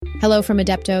Hello from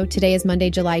Adepto. Today is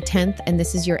Monday, July 10th, and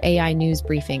this is your AI news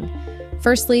briefing.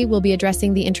 Firstly, we'll be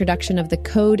addressing the introduction of the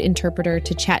code interpreter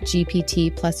to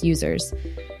ChatGPT plus users.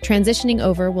 Transitioning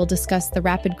over, we'll discuss the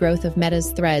rapid growth of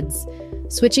Meta's Threads.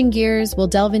 Switching gears, we'll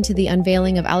delve into the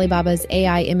unveiling of Alibaba's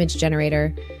AI image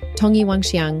generator, Tongyi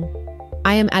Wanxiang.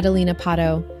 I am Adelina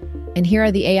Pato, and here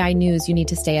are the AI news you need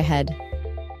to stay ahead.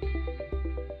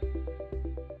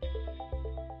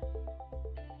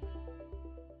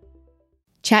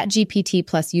 ChatGPT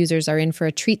plus users are in for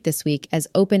a treat this week as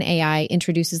OpenAI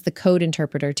introduces the code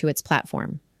interpreter to its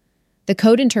platform. The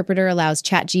code interpreter allows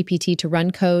ChatGPT to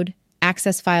run code,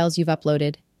 access files you've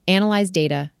uploaded, analyze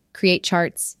data, create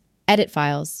charts, edit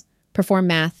files, perform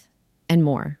math, and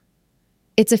more.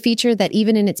 It's a feature that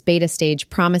even in its beta stage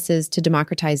promises to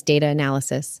democratize data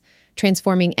analysis,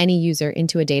 transforming any user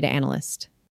into a data analyst.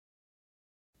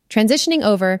 Transitioning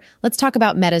over, let's talk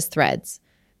about Meta's Threads.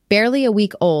 Barely a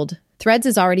week old, Threads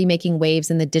is already making waves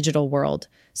in the digital world,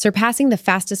 surpassing the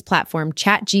fastest platform,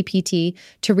 ChatGPT,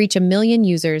 to reach 1 million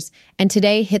users, and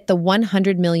today hit the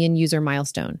 100 million user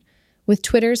milestone. With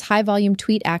Twitter's high-volume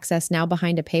tweet access now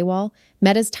behind a paywall,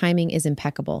 Meta's timing is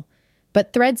impeccable.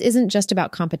 But Threads isn't just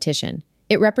about competition.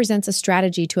 It represents a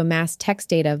strategy to amass text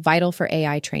data vital for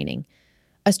AI training,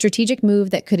 a strategic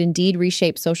move that could indeed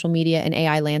reshape social media and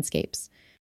AI landscapes.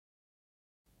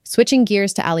 Switching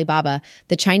gears to Alibaba,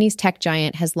 the Chinese tech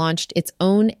giant has launched its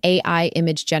own AI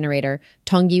image generator,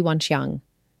 Tongyi Wanxiang.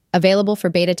 Available for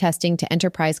beta testing to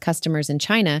enterprise customers in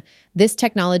China, this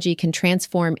technology can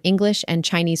transform English and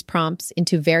Chinese prompts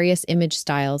into various image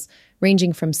styles,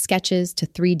 ranging from sketches to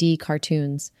 3D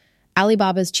cartoons.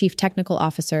 Alibaba's chief technical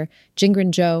officer,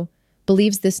 Jingren Zhou,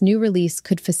 believes this new release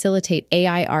could facilitate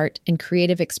AI art and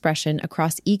creative expression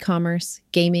across e-commerce,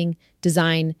 gaming,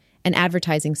 design, and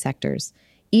advertising sectors,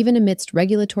 even amidst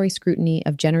regulatory scrutiny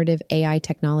of generative AI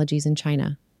technologies in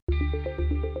China.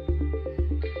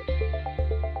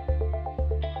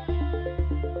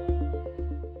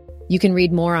 You can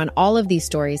read more on all of these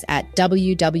stories at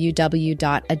www.adepto.ai.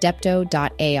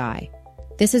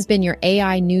 This has been your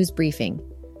AI news briefing.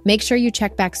 Make sure you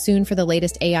check back soon for the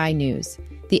latest AI news.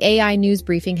 The AI news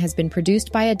briefing has been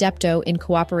produced by Adepto in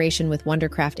cooperation with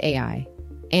Wondercraft AI.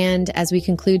 And as we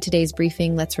conclude today's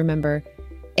briefing, let's remember,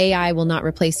 AI will not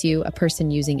replace you, a person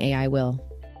using AI will.